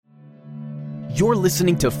You're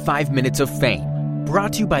listening to 5 Minutes of Fame,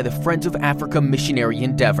 brought to you by the Friends of Africa Missionary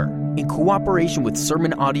Endeavor, in cooperation with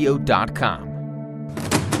SermonAudio.com.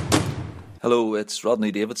 Hello, it's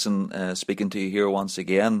Rodney Davidson speaking to you here once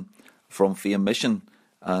again from Fame Mission.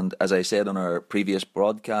 And as I said on our previous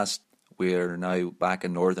broadcast, we're now back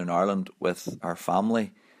in Northern Ireland with our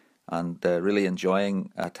family and really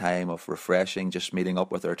enjoying a time of refreshing, just meeting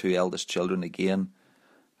up with our two eldest children again,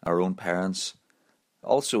 our own parents.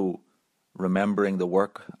 Also remembering the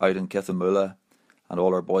work out in Kithamula and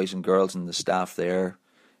all our boys and girls and the staff there.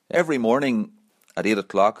 Every morning at 8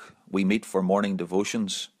 o'clock we meet for morning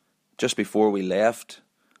devotions. Just before we left,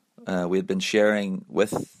 we had been sharing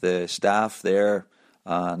with the staff there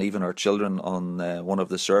and even our children on one of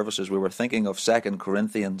the services. We were thinking of 2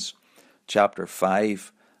 Corinthians chapter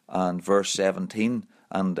 5 and verse 17.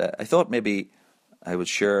 And I thought maybe I would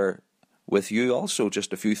share with you also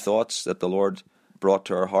just a few thoughts that the Lord brought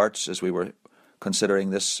to our hearts as we were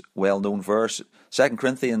considering this well-known verse. 2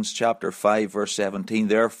 Corinthians chapter 5 verse 17,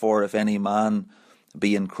 therefore if any man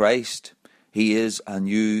be in Christ, he is a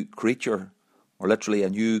new creature, or literally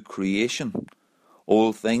a new creation.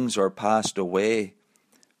 All things are passed away.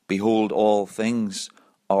 Behold, all things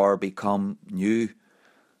are become new.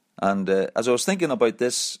 And as I was thinking about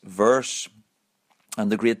this verse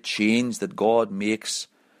and the great change that God makes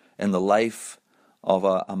in the life of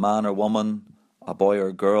a man or woman, a boy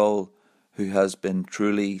or girl who has been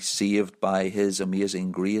truly saved by His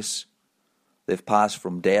amazing grace. They've passed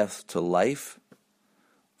from death to life,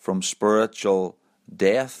 from spiritual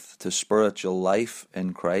death to spiritual life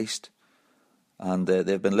in Christ. And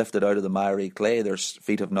they've been lifted out of the miry clay. Their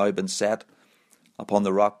feet have now been set upon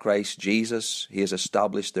the rock Christ Jesus. He has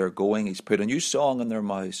established their going. He's put a new song in their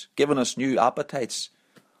mouths, given us new appetites.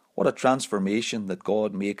 What a transformation that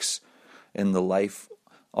God makes in the life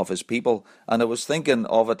of His people. And I was thinking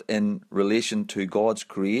of it in relation to God's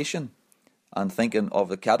creation and thinking of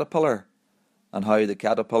the caterpillar and how the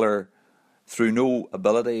caterpillar, through no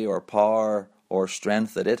ability or power or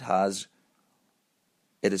strength that it has,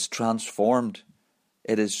 it is transformed.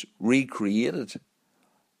 It is recreated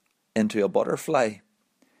into a butterfly.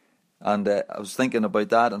 And I was thinking about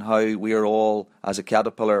that and how we are all, as a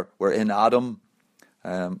caterpillar, we're in Adam,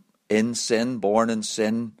 in sin, born in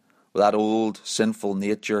sin, with that old sinful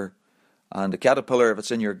nature. And the caterpillar, if it's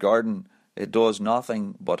in your garden, it does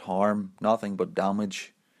nothing but harm, nothing but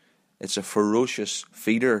damage. It's a ferocious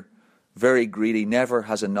feeder, very greedy, never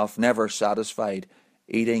has enough, never satisfied,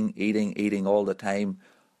 eating all the time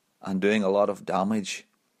and doing a lot of damage.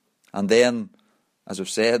 And then, as I've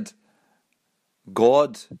said,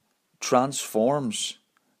 God transforms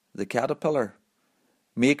the caterpillar,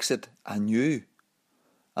 makes it anew.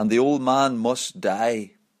 And the old man must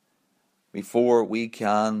die before we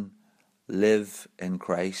can live in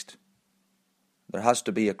Christ. There has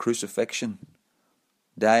to be a crucifixion,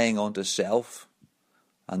 dying unto self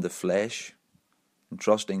and the flesh, and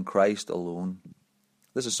trusting Christ alone.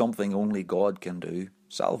 This is something only God can do.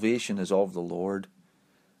 Salvation is of the Lord,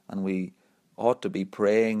 and we ought to be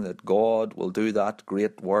praying that God will do that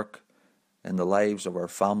great work in the lives of our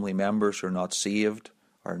family members who are not saved,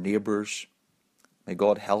 our neighbours. May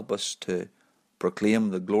God help us to proclaim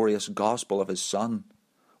the glorious gospel of His Son,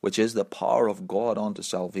 which is the power of God unto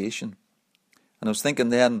salvation. And I was thinking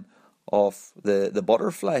then of the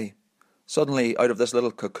butterfly. Suddenly out of this little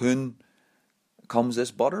cocoon comes this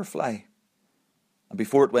butterfly. And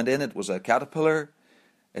before it went in, it was a caterpillar.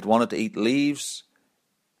 It wanted to eat leaves.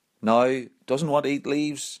 Now it doesn't want to eat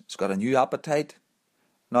leaves. It's got a new appetite.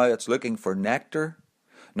 Now it's looking for nectar.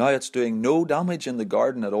 Now it's doing no damage in the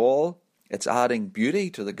garden at all. It's adding beauty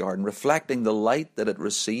to the garden, reflecting the light that it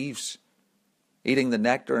receives. Eating the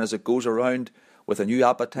nectar, and as it goes around with a new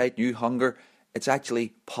appetite, new hunger, it's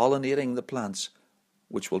actually pollinating the plants,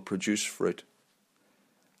 which will produce fruit.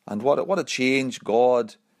 And what a change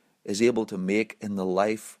God is able to make in the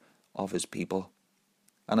life of His people.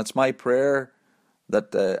 And it's my prayer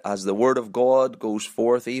that as the Word of God goes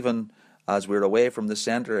forth, even as we're away from the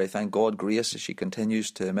centre, I thank God Grace as she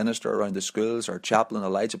continues to minister around the schools. Our chaplain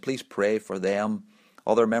Elijah, please pray for them,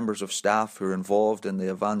 other members of staff who are involved in the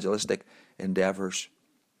evangelistic endeavours,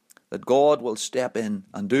 that God will step in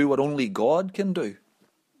and do what only God can do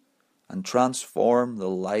and transform the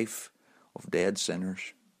life of dead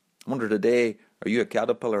sinners. I wonder today, are you a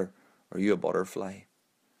caterpillar or are you a butterfly?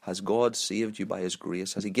 Has God saved you by His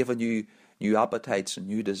grace? Has He given you new appetites and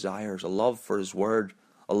new desires, a love for His Word,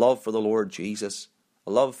 a love for the Lord Jesus,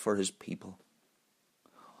 a love for His people?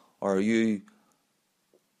 Or are you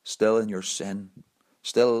still in your sin,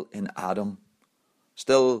 still in Adam,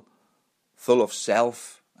 still full of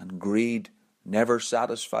self and greed never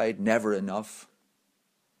satisfied, never enough.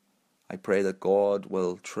 I pray that God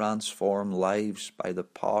will transform lives by the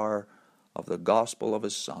power of the gospel of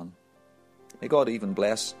His Son. May God even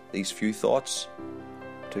bless these few thoughts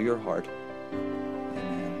to your heart.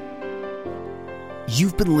 Amen.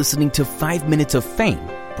 You've been listening to 5 Minutes of Fame,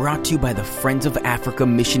 brought to you by the Friends of Africa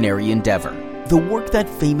Missionary Endeavor. The work that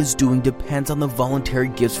Fame is doing depends on the voluntary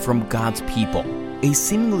gifts from God's people. A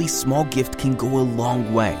seemingly small gift can go a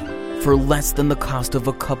long way. For less than the cost of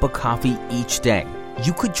a cup of coffee each day,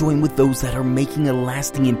 you could join with those that are making a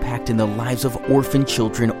lasting impact in the lives of orphan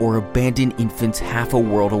children or abandoned infants half a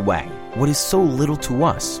world away. What is so little to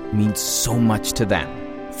us means so much to them.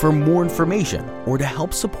 For more information or to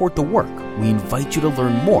help support the work, we invite you to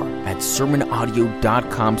learn more at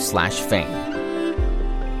sermonaudio.com/fame.